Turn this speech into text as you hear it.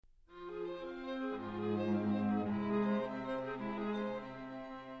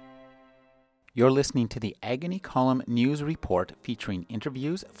You're listening to the Agony Column News Report featuring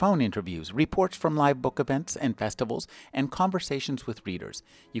interviews, phone interviews, reports from live book events and festivals, and conversations with readers.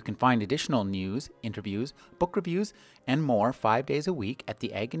 You can find additional news, interviews, book reviews, and more 5 days a week at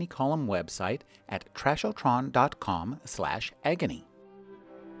the Agony Column website at trashotron.com/agony.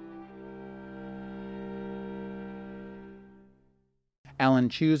 Alan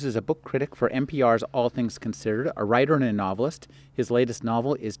Cheuse is a book critic for NPR's All Things Considered, a writer and a novelist. His latest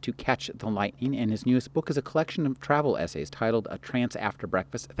novel is To Catch the Lightning, and his newest book is a collection of travel essays titled A Trance After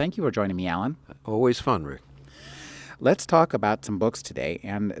Breakfast. Thank you for joining me, Alan. Always fun, Rick. Let's talk about some books today,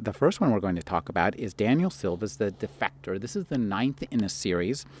 and the first one we're going to talk about is Daniel Silva's The Defector. This is the 9th in a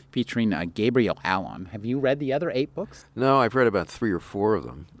series featuring Gabriel Allon. Have you read the other 8 books? No, I've read about 3 or 4 of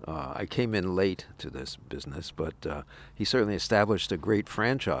them. I came in late to this business, but he certainly established a great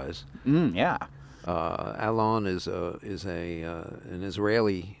franchise. Yeah. Allon is an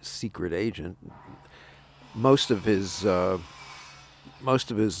Israeli secret agent. Most of his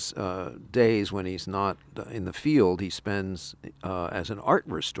days when he's not in the field, he spends as an art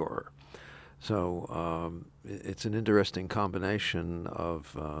restorer. So it's an interesting combination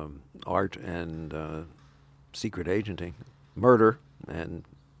of art and secret agenting, murder, and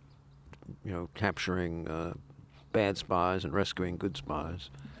capturing bad spies and rescuing good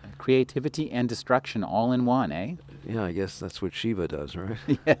spies. Creativity and destruction all in one, eh? Yeah, I guess that's what Shiva does, right?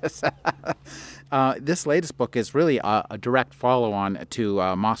 Yes. This latest book is really a direct follow-on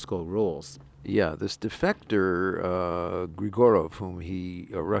to Moscow Rules. Yeah, this defector, Grigorov,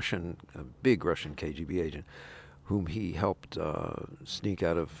 a big Russian KGB agent, whom he helped sneak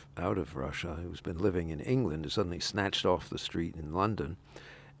out of Russia, who's been living in England, is suddenly snatched off the street in London.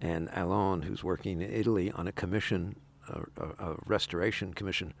 And Allon, who's working in Italy on a commission, a restoration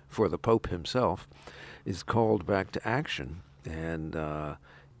commission for the Pope himself, is called back to action. And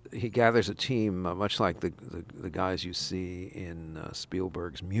he gathers a team much like the guys you see in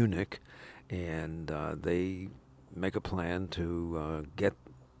Spielberg's Munich, and they make a plan to get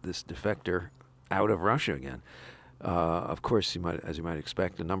this defector out of Russia again. Of course, as you might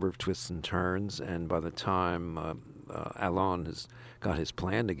expect, a number of twists and turns, and by the time Allon has got his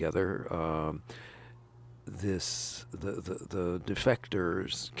plan together, the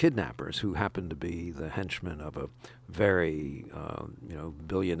defectors, kidnappers, who happen to be the henchmen of a very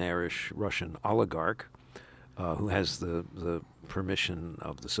billionaire-ish Russian oligarch, who has the permission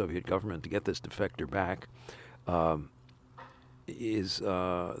of the Soviet government to get this defector back,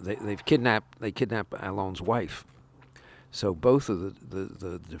 they kidnap Allon's wife. So both of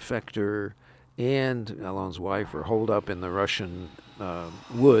the defector and Allon's wife are holed up in the Russian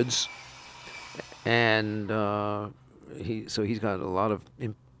woods, and he's got a lot of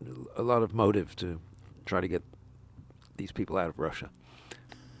motive to try to get these people out of Russia.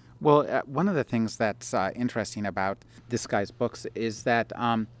 Well, one of the things that's interesting about this guy's books is that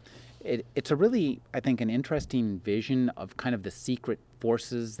it's a really, I think, an interesting vision of kind of the secret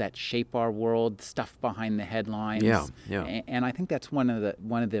forces that shape our world, stuff behind the headlines. Yeah. And I think that's one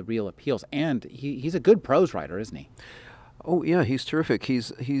of the real appeals. And he's a good prose writer, isn't he? Oh yeah, he's terrific.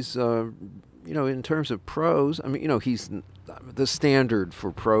 He's in terms of prose, I mean, he's the standard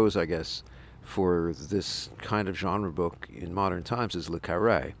for prose, I guess, for this kind of genre book in modern times is Le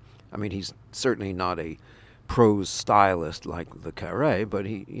Carré. I mean, he's certainly not a prose stylist like Le Carré, but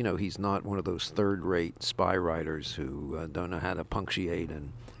he's not one of those third-rate spy writers who don't know how to punctuate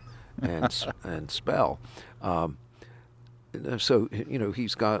and spell. So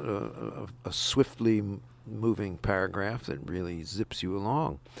he's got a swiftly moving paragraph that really zips you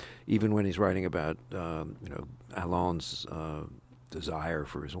along, even when he's writing about Allon's desire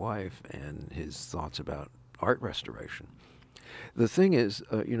for his wife and his thoughts about art restoration. The thing is,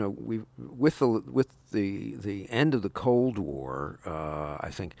 with the end of the Cold War, I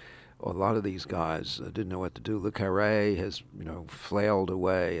think a lot of these guys didn't know what to do. Le Carré has, flailed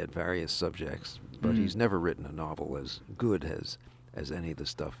away at various subjects, but he's never written a novel as good as any of the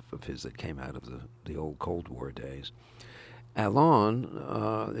stuff of his that came out of the old Cold War days. Allon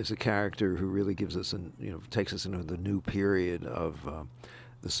is a character who really gives us, takes us into the new period of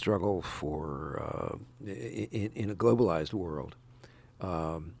the struggle for in a globalized world,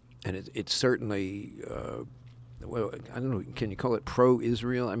 and it's certainly well, I don't know, can you call it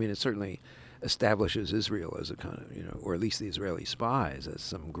pro-Israel? I mean, it certainly establishes Israel as a kind of or at least the Israeli spies as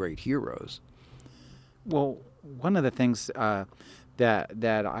some great heroes. Well, one of the things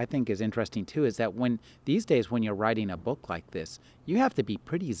that I think is interesting too is that these days when you're writing a book like this, you have to be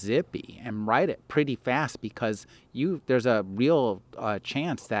pretty zippy and write it pretty fast because there's a real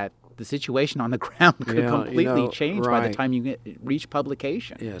chance that the situation on the ground could completely change by the time you reach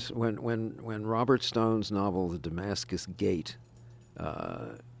publication. Yes, when Robert Stone's novel *The Damascus Gate*,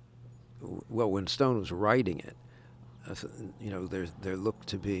 when Stone was writing it, there looked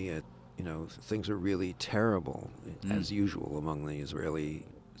to be things are really terrible as usual among the Israeli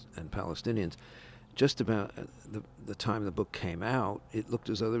and Palestinians. Just about the time the book came out, it looked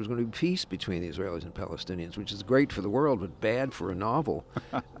as though there was going to be peace between the Israelis and Palestinians, which is great for the world, but bad for a novel,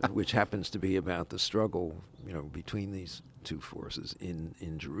 which happens to be about the struggle, between these two forces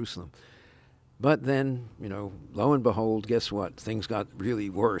in Jerusalem. But then, lo and behold, guess what? Things got really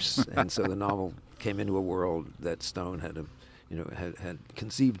worse, and so the novel came into a world that Stone had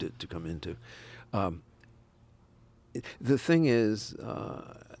conceived it to come into. The thing is,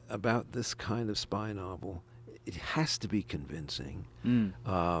 about this kind of spy novel, it has to be convincing.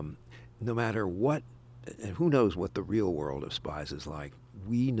 No matter what, and who knows what the real world of spies is like.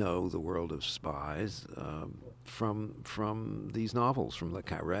 We know the world of spies from these novels, from Le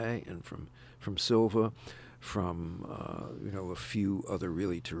Carré and from Silva, from a few other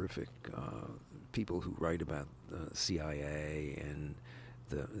really terrific people who write about the CIA and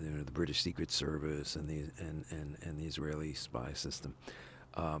the British Secret Service and the Israeli spy system.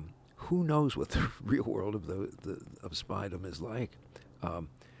 Who knows what the real world of spydom is like?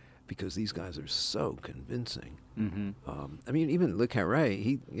 Because these guys are so convincing. Even Le Carré,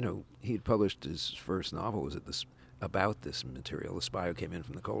 he had published his first novel about this material, The Spy Who Came In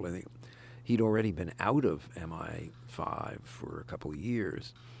From the Cold. I think he'd already been out of MI5 for a couple of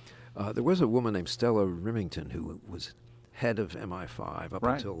years. There was a woman named Stella Rimington who was head of MI5 up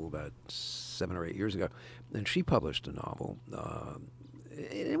until about 7 or 8 years ago, and she published a novel.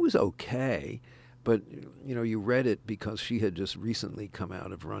 It was okay, but you read it because she had just recently come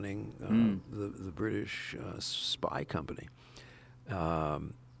out of running the British spy company,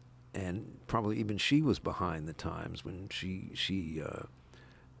 and probably even she was behind the times when she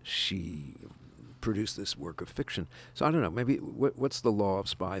produced this work of fiction. So I don't know. Maybe what's the law of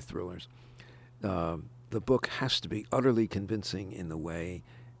spy thrillers? The book has to be utterly convincing in the way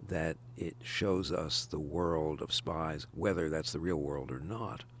that it shows us the world of spies, whether that's the real world or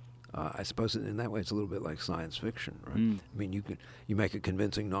not. I suppose in that way it's a little bit like science fiction, right? I mean, you make a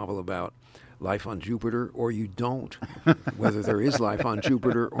convincing novel about life on Jupiter, or you don't, whether there is life on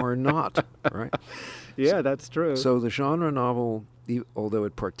Jupiter or not, right? Yeah, that's true. So the genre novel, although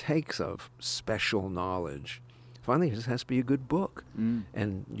it partakes of special knowledge, finally it just has to be a good book.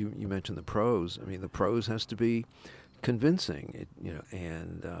 And you mentioned the prose. I mean, the prose has to be convincing,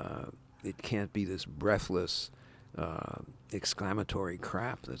 and it can't be this breathless, exclamatory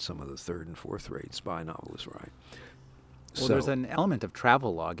crap that some of the third and fourth rate spy novelists write. Well, there's an element of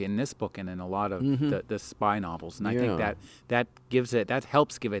travelogue in this book and in a lot of the spy novels, and I think that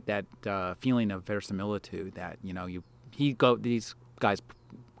helps give it that feeling of verisimilitude that these guys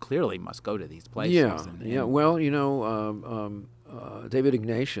clearly must go to these places. Well, David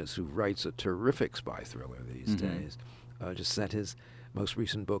Ignatius, who writes a terrific spy thriller these days, just set his most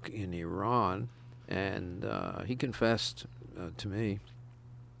recent book in Iran, and he confessed to me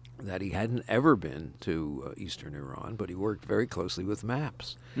that he hadn't ever been to eastern Iran, but he worked very closely with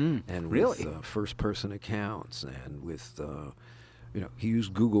maps and with first-person accounts, and with he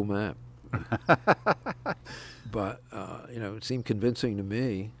used Google Map. But it seemed convincing to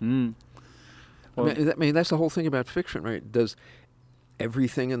me. Well, I mean, that's the whole thing about fiction, right? Does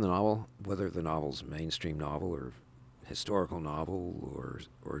everything in the novel, whether the novel's a mainstream novel or historical novel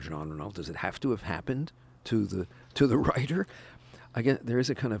or genre novel, does it have to have happened to the writer? Again, there is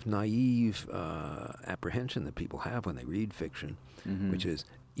a kind of naive apprehension that people have when they read fiction, which is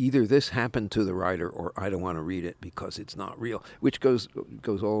either this happened to the writer or I don't want to read it because it's not real, which goes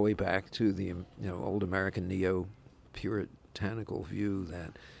all the way back to the old American neo-puritanical view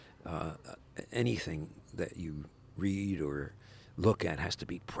that anything that you read or look at has to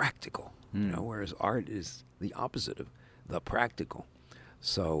be practical, whereas art is the opposite of the practical.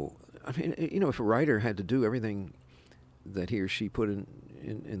 So, I mean, if a writer had to do everything that he or she put in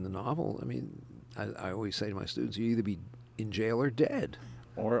the novel, I mean, I always say to my students, you either be in jail or dead.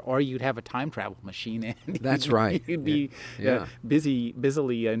 Or you'd have a time travel machine, and that's right. You'd be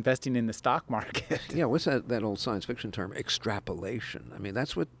busily investing in the stock market. Yeah, what's that old science fiction term? Extrapolation. I mean,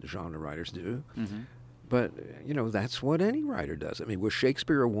 that's what genre writers do. But that's what any writer does. I mean, was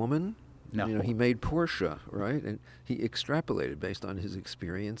Shakespeare a woman? No. He made Portia, right? And he extrapolated based on his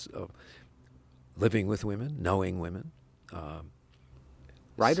experience of living with women, knowing women.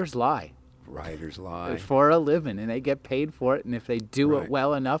 Writers lie. Writers lie. For a living, and they get paid for it, and if they do it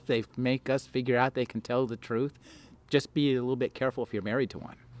well enough, they make us figure out they can tell the truth. Just be a little bit careful if you're married to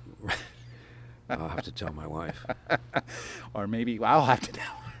one. I'll have to tell my wife. Or maybe I'll have to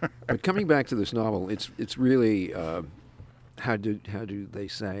tell her. But coming back to this novel, it's really how do they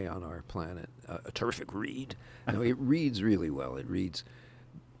say on our planet, a terrific read. No, it reads really well. It reads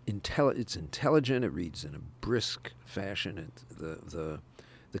it's intelligent. It reads in a brisk fashion. The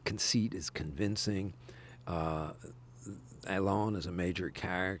conceit is convincing. Alon as a major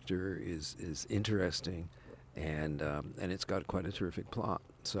character is interesting, and it's got quite a terrific plot.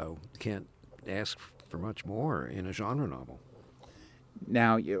 So you can't ask for much more in a genre novel.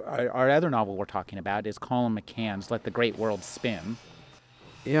 Now, our other novel we're talking about is Colum McCann's Let the Great World Spin.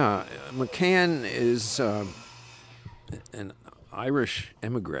 Yeah, McCann is an Irish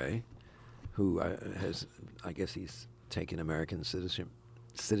emigre who has, I guess he's taken American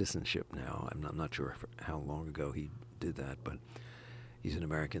citizenship now. I'm not sure how long ago he did that, but he's an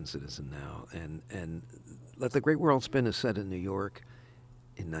American citizen now. And Let the Great World Spin is set in New York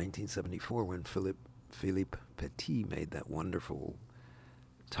in 1974 when Philippe Petit made that wonderful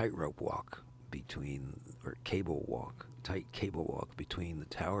tightrope walk tight cable walk between the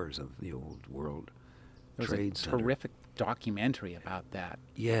towers of the old World Trade Center. There was a terrific documentary about that.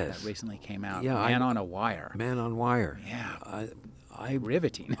 Yes. That recently came out. Yeah, Man on a Wire. Man on Wire. Yeah.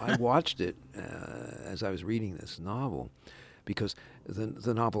 Riveting. I watched it as I was reading this novel, because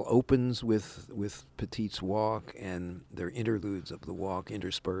the novel opens with Petit's walk, and there are interludes of the walk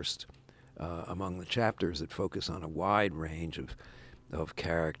interspersed among the chapters that focus on a wide range of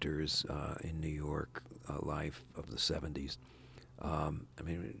characters in New York life of the 70s.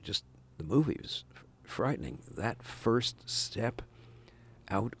 Just the movie was frightening. That first step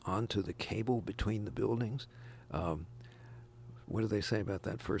out onto the cable between the buildings. What do they say about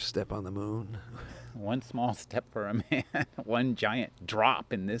that first step on the moon? One small step for a man, one giant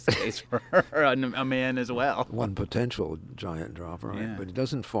drop in this case for a man as well. One potential giant drop, right? Yeah. But it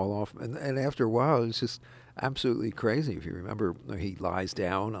doesn't fall off. And after a while, it's just absolutely crazy. If you remember, he lies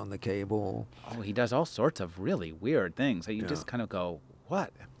down on the cable. Oh, he does all sorts of really weird things. So you just kind of go,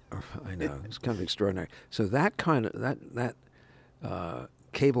 what? I know. It's kind of extraordinary. So that kind of, that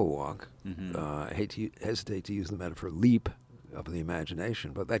cable walk, I hesitate to use the metaphor leap of the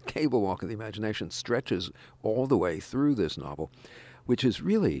imagination, but that cable walk of the imagination stretches all the way through this novel, which is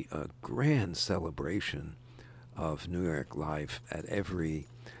really a grand celebration of New York life at every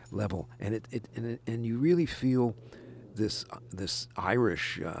level, and and you really feel this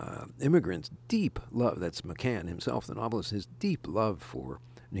Irish immigrant's deep love. That's McCann himself, the novelist. His deep love for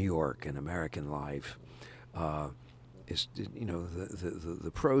New York and American life. The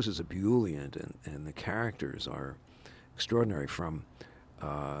prose is ebullient, and the characters are extraordinary. From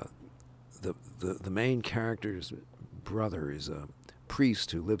the main character's brother is a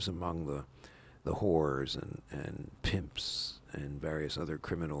priest who lives among the whores and pimps and various other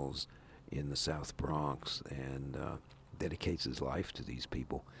criminals in the South Bronx, and dedicates his life to these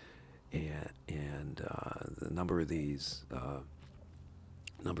people. And the number of these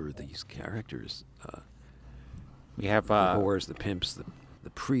characters. We have the whores, the pimps, the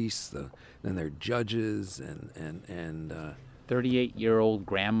priests, then there are judges, and 38-year-old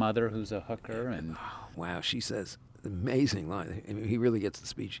grandmother who's a hooker, and wow, she says an amazing line. I mean, he really gets the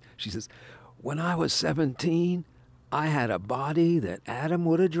speech. She says, "When I was 17, I had a body that Adam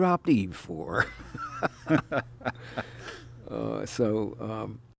would have dropped Eve for."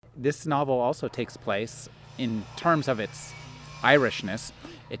 This novel also takes place, in terms of its Irishness,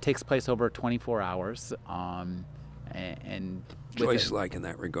 it takes place over 24 hours, and Joyce-like in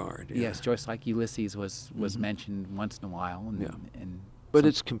that regard. Yeah. Yes, Joyce-like. Ulysses was mentioned once in a while, but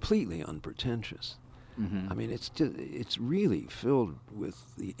it's completely unpretentious. Mm-hmm. I mean, it's really filled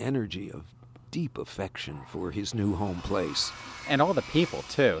with the energy of deep affection for his new home place. And all the people,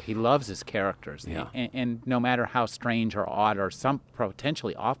 too. He loves his characters. Yeah. And no matter how strange or odd or some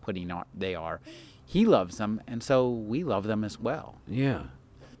potentially off-putting they are, he loves them, and so we love them as well. Yeah.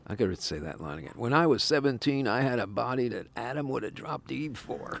 I got to say that line again. When I was 17, I had a body that Adam would have dropped Eve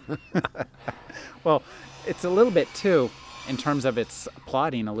for. Well, it's a little bit, too, in terms of its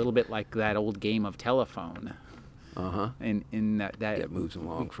plotting, a little bit like that old game of telephone. Uh-huh. In that it moves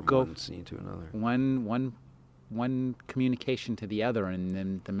along from one scene to another. One communication to the other, and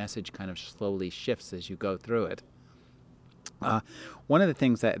then the message kind of slowly shifts as you go through it. One of the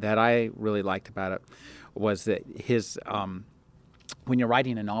things that I really liked about it was that his when you're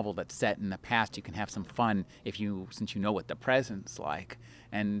writing a novel that's set in the past, you can have some fun since you know what the present's like.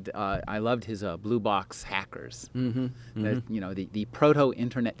 And I loved his Blue Box Hackers. Mm-hmm. The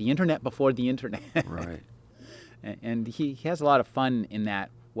proto-internet, the internet before the internet. Right. And he has a lot of fun in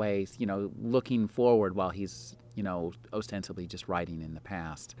that way, looking forward while he's ostensibly just writing in the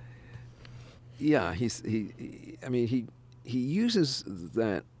past. Yeah, I mean, he uses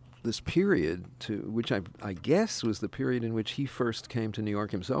this period which I guess was the period in which he first came to New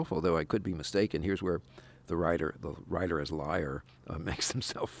York himself, although I could be mistaken. Here's where the writer as liar makes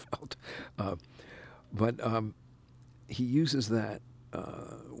himself felt. But he uses that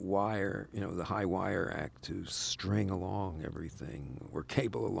wire, the high wire act, to string along everything or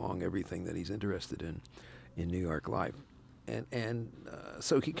cable along everything that he's interested in New York life. And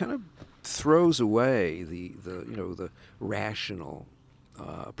so he kind of throws away the rational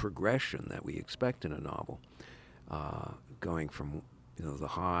progression that we expect in a novel, going from the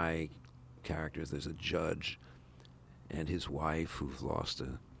high characters. There's a judge and his wife who've lost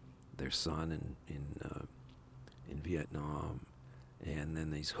their son in Vietnam, and then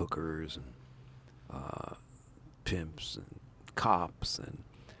these hookers and pimps and cops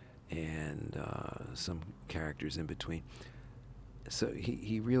and some characters in between. So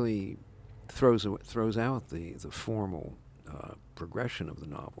he really throws out the formal progression of the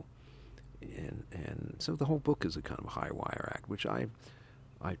novel, and so the whole book is a kind of high wire act, which I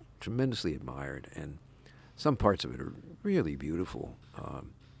tremendously admired, and some parts of it are really beautiful.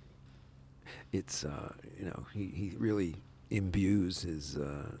 It's he really imbues his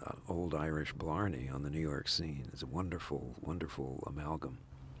old Irish Blarney on the New York scene. It's a wonderful, wonderful amalgam.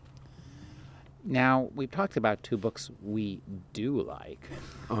 Now, we've talked about two books we do like.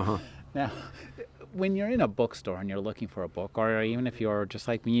 Uh-huh. Now, when you're in a bookstore and you're looking for a book, or even if you're just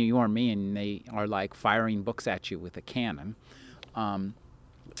like you or me, and they are like firing books at you with a cannon.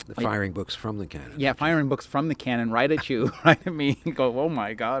 Firing books from the cannon. Yeah, firing books from the cannon right at you, right at me. You go, oh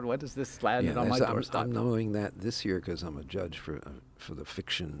my God, what is this slatted on my doorstep? I'm knowing that this year because I'm a judge for the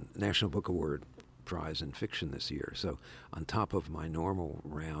Fiction National Book Award Prize in Fiction this year. So on top of my normal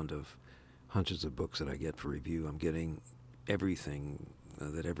round of hundreds of books that I get for review, I'm getting everything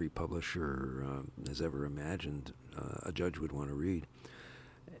that every publisher has ever imagined a judge would want to read.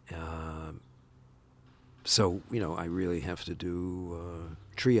 So I really have to do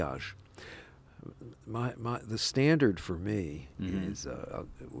triage. The standard for me is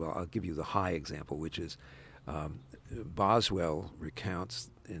I'll give you the high example, which is Boswell recounts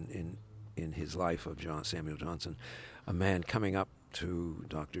in his life of Samuel Johnson, a man coming up to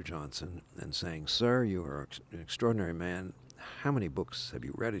Dr. Johnson and saying, "Sir, you are an extraordinary man. How many books have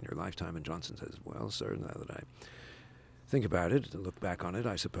you read in your lifetime?" And Johnson says, "Well, sir, now that I think about it, look back on it,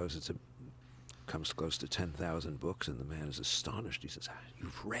 I suppose comes close to 10,000 books." And the man is astonished. He says,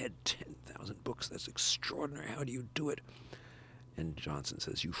 "You've read 10,000 books? That's extraordinary. How do you do it?" And Johnson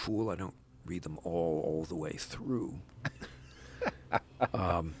says, "You fool, I don't read them all the way through."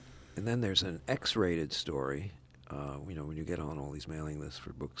 And then there's an X-rated story. When you get on all these mailing lists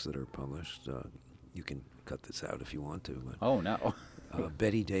for books that are published, you can cut this out if you want to. But, oh, no.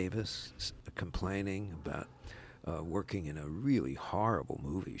 Betty Davis complaining about working in a really horrible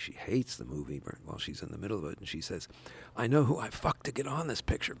movie. She hates the movie while she's in the middle of it, and she says, "I know who I fucked to get on this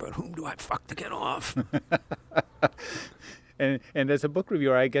picture, but whom do I fuck to get off?" And as a book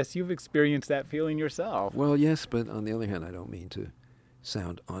reviewer, I guess you've experienced that feeling yourself. Well, yes, but on the other hand, I don't mean to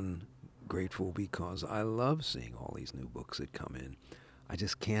sound ungrateful, because I love seeing all these new books that come in. I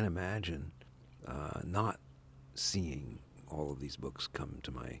just can't imagine not seeing all of these books come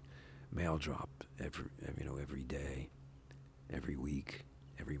to my mail drop every day, every week,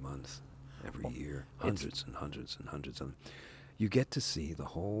 every month, every year, hundreds and hundreds and hundreds of them. You get to see the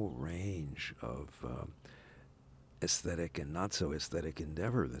whole range of aesthetic and not so aesthetic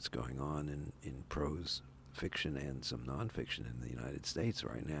endeavor that's going on in prose fiction and some nonfiction in the United States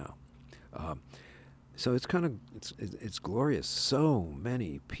right now. So it's glorious. So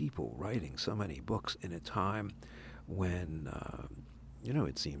many people writing so many books in a time when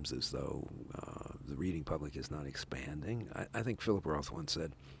it seems as though the reading public is not expanding. I think Philip Roth once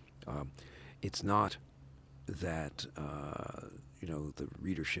said, it's not that the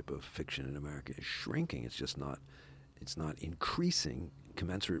readership of fiction in America is shrinking. It's just not increasing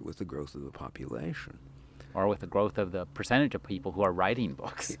commensurate with the growth of the population. Or with the growth of the percentage of people who are writing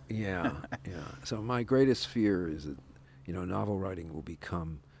books. Yeah. So my greatest fear is that, novel writing will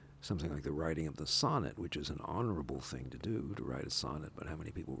become something like the writing of the sonnet, which is an honorable thing to do, to write a sonnet, but how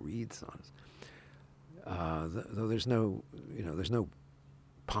many people read sonnets? Though there's no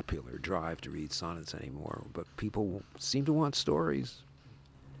popular drive to read sonnets anymore, but people seem to want stories.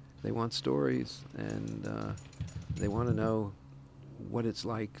 They want stories, and they want to know what it's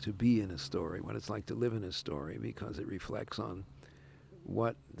like to be in a story, what it's like to live in a story, because it reflects on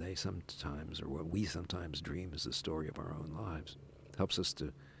what they sometimes, or what we sometimes dream is the story of our own lives. It helps us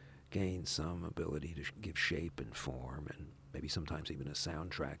to gain some ability to give shape and form, and maybe sometimes even a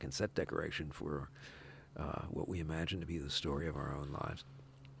soundtrack and set decoration for what we imagine to be the story of our own lives.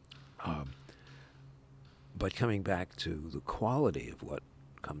 But coming back to the quality of what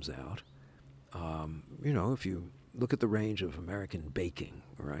comes out, if you look at the range of American baking,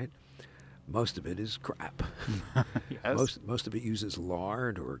 right? Most of it is crap. Yes. Most of it uses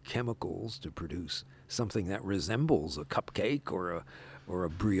lard or chemicals to produce something that resembles a cupcake or a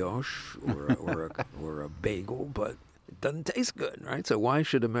brioche or a bagel, but it doesn't taste good, right? So why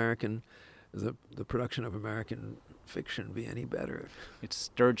should the production of American fiction be any better? It's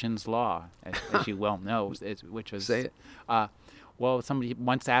Sturgeon's Law, as you well know, which was... Say it. Well, somebody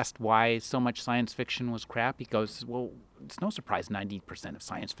once asked why so much science fiction was crap. He goes, well, it's no surprise 90% of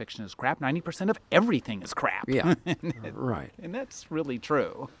science fiction is crap. 90% of everything is crap. Yeah, right. And that's really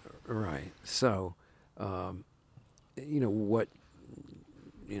true. Right. So,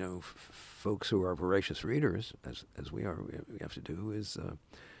 folks who are voracious readers, as we are, we have to do is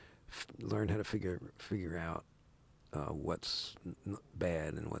learn how to figure out what's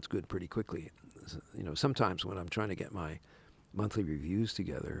bad and what's good pretty quickly. Sometimes when I'm trying to get my monthly reviews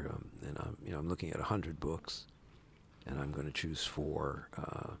together, and I'm looking at 100 books, and I'm going to choose 4.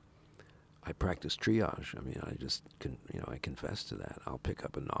 I practice triage. I mean, I confess to that. I'll pick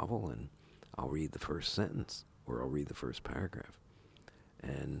up a novel and I'll read the first sentence, or I'll read the first paragraph,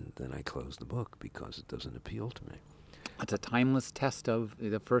 and then I close the book because it doesn't appeal to me. It's a timeless test of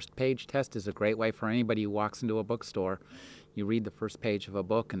the first page test is a great way for anybody who walks into a bookstore. You read the first page of a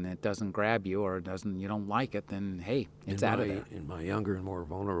book and it doesn't grab you, or you don't like it, then hey, it's out of there. In my younger and more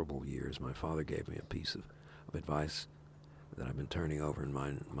vulnerable years, my father gave me a piece of advice that I've been turning over in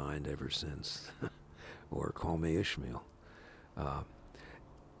my mind ever since. Or call me Ishmael.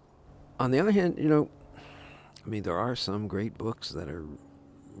 On the other hand, there are some great books that are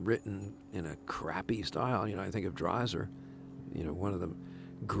written in a crappy style. I think of Dreiser, one of the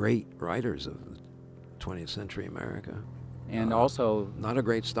great writers of the 20th century America. And also... not a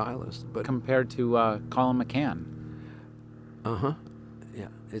great stylist, but... compared to Colin McCann. Uh-huh. Yeah.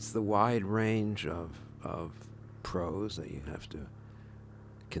 It's the wide range of prose that you have to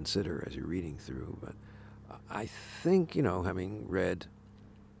consider as you're reading through. But I think, having read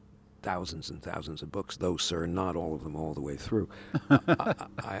thousands and thousands of books, though, sir, not all of them all the way through,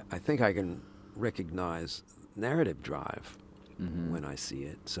 I think I can recognize narrative drive when I see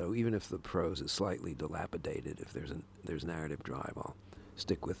it. So even if the prose is slightly dilapidated, if there's narrative drive, I'll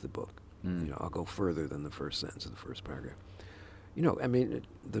stick with the book. I'll go further than the first sentence of the first paragraph.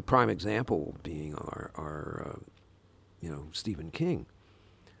 The prime example being our Stephen King,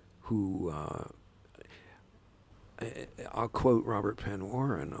 who I'll quote Robert Penn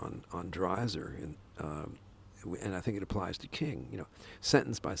Warren on Dreiser, and I think it applies to King.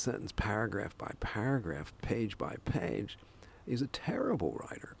 Sentence by sentence, paragraph by paragraph, page by page. He's a terrible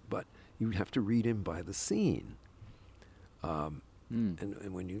writer, but you have to read him by the scene. And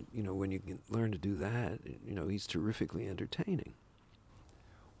when you can learn to do that, he's terrifically entertaining.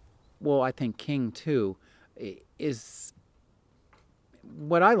 Well, I think King too is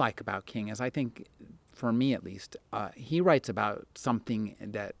what I like about King is I think, for me at least, he writes about something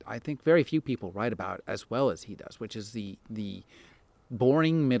that I think very few people write about as well as he does, which is the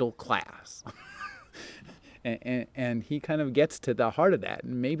boring middle class. And he kind of gets to the heart of that.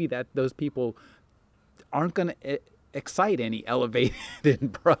 And maybe that those people aren't going to excite any elevated in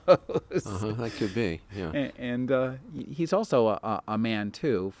prose. That could be, yeah. And he's also a man,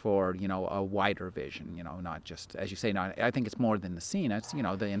 too, for, a wider vision, not just, as you say, I think it's more than the scene. It's,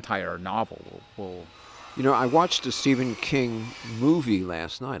 the entire novel will... I watched a Stephen King movie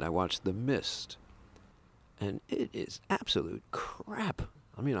last night. I watched The Mist. And it is absolute crap.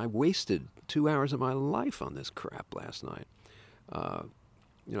 I wasted 2 hours of my life on this crap last night. I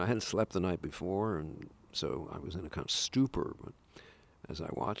hadn't slept the night before, and so I was in a kind of stupor as I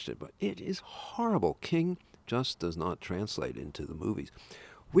watched it. But it is horrible. King just does not translate into the movies,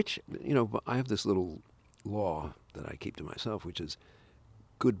 which, I have this little law that I keep to myself, which is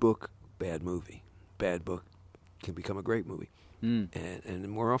good book, bad movie. Bad book can become a great movie. And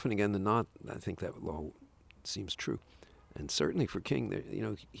more often again than not, I think that law seems true. And certainly for King,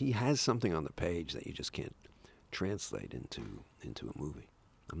 he has something on the page that you just can't translate into a movie.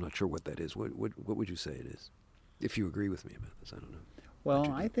 I'm not sure what that is. What would you say it is? If you agree with me about this, I don't know.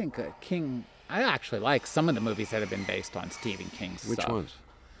 Well, I think King... I actually like some of the movies that have been based on Stephen King's Which stuff.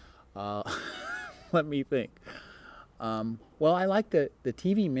 ones? Let me think. Well, I like the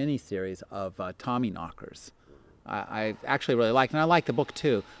TV miniseries of Tommyknockers. I actually really liked, and I liked the book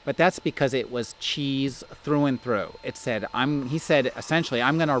too. But that's because it was cheese through and through. It said, he said essentially,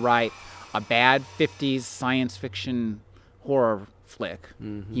 I'm going to write a bad 50s science fiction horror flick.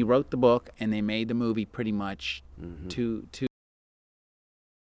 Mm-hmm. He wrote the book, and they made the movie pretty much Mm-hmm. to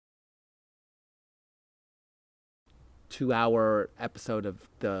 2-hour episode of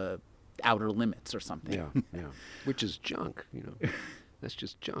The Outer Limits or something. Yeah, yeah. Which is junk, That's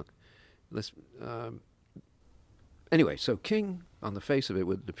just junk. Anyway, so King, on the face of it,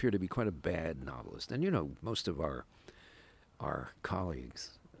 would appear to be quite a bad novelist. And, most of our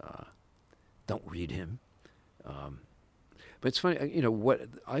colleagues don't read him. But it's funny, what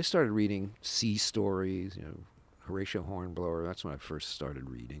I started reading sea stories, Horatio Hornblower, that's when I first started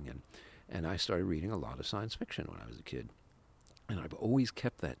reading. And I started reading a lot of science fiction when I was a kid. And I've always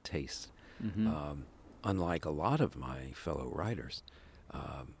kept that taste, unlike a lot of my fellow writers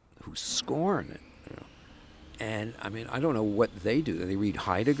who scorn it. And, I don't know what they do. Do they read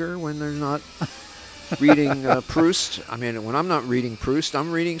Heidegger when they're not reading Proust? When I'm not reading Proust,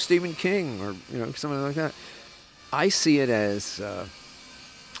 I'm reading Stephen King or, something like that. I see it as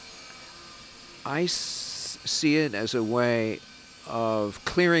see it as a way of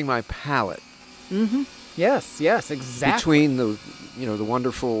clearing my palate. Mm-hmm. Yes, exactly. Between the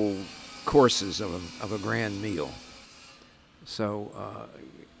wonderful courses of a grand meal. So,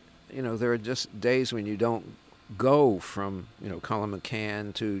 there are just days when you don't go from, Colin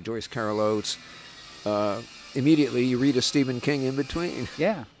McCann to Joyce Carol Oates. Immediately you read a Stephen King in between.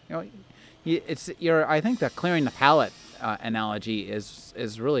 Yeah. I think the clearing the palate analogy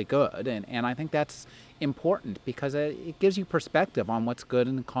is really good, and I think that's important because it gives you perspective on what's good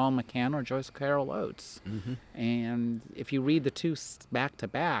in Colin McCann or Joyce Carol Oates. Mm-hmm. And if you read the two back to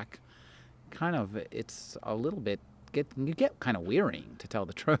back, it's a little bit you get kind of wearying, to tell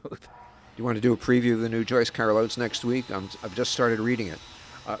the truth. You want to do a preview of the new Joyce Carol Oates next week? I've just started reading it.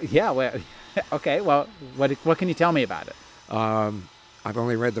 Yeah. Well, okay. Well, what can you tell me about it? I've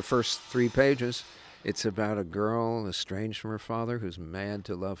only read the first 3 pages. It's about a girl estranged from her father who's mad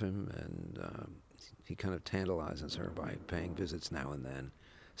to love him, and he kind of tantalizes her by paying visits now and then,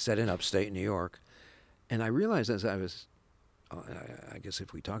 set in upstate New York. And I realized as I was, I guess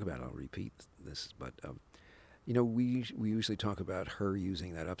if we talk about it, I'll repeat this, but, we usually talk about her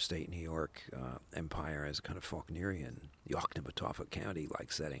using that upstate New York empire as a kind of Faulknerian, Yoknapatawpha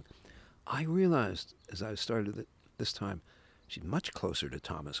County-like setting. I realized as I started this time, she's much closer to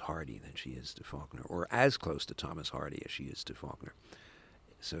Thomas Hardy than she is to Faulkner, or as close to Thomas Hardy as she is to Faulkner.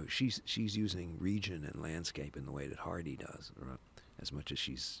 So she's using region and landscape in the way that Hardy does, as much as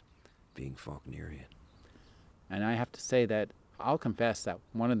she's being Faulknerian. And I have to say that I'll confess that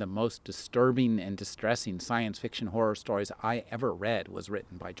one of the most disturbing and distressing science fiction horror stories I ever read was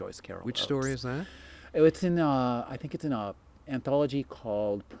written by Joyce Carol Oates. Which story is that? It's in I think it's in a anthology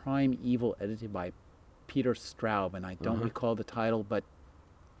called Prime Evil, edited by Peter Straub, and I don't recall the title, but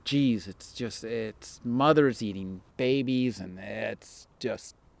geez, it's mothers eating babies, and it's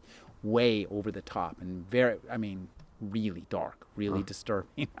just way over the top and really dark, really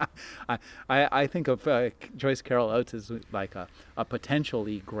disturbing. I think of Joyce Carol Oates as like a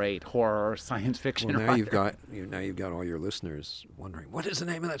potentially great horror science fiction writer. Now you've got all your listeners wondering, what is the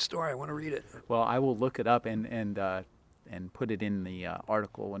name of that story? I want to read it. Well, I will look it up and put it in the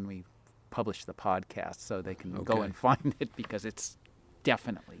article when we publish the podcast, so they can go and find it, because it's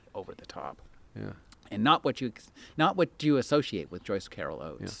definitely over the top. Yeah. And not what you associate with Joyce Carol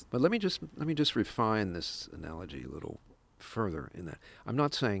Oates. Yeah. But let me just refine this analogy a little further. In that, I'm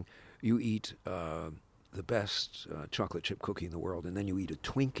not saying you eat the best chocolate chip cookie in the world and then you eat a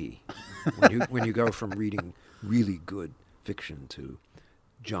Twinkie when you go from reading really good fiction to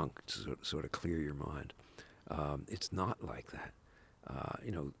junk to sort of clear your mind. It's not like that.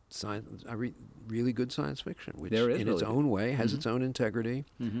 Science. I read really good science fiction, which in its own way has its own integrity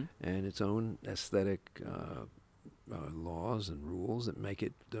and its own aesthetic laws and rules that make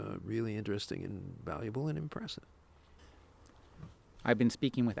it really interesting and valuable and impressive. I've been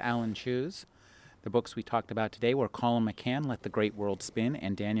speaking with Alan Cheuse. The books we talked about today were Colin McCann, Let the Great World Spin,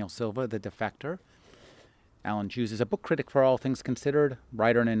 and Daniel Silva, The Defector. Alan Cheuse is a book critic for All Things Considered,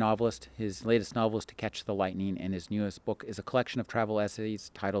 writer and a novelist. His latest novel is To Catch the Lightning, and his newest book is a collection of travel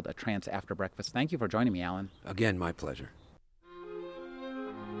essays titled A Trance After Breakfast. Thank you for joining me, Alan. Again, my pleasure.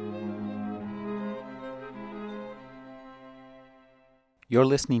 You're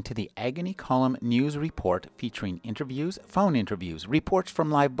listening to the Agony Column News Report, featuring interviews, phone interviews, reports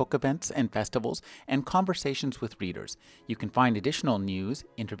from live book events and festivals, and conversations with readers. You can find additional news,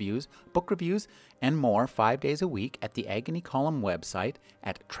 interviews, book reviews, and more 5 days a week at the Agony Column website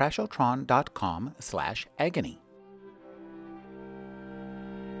at trashotron.com/agony.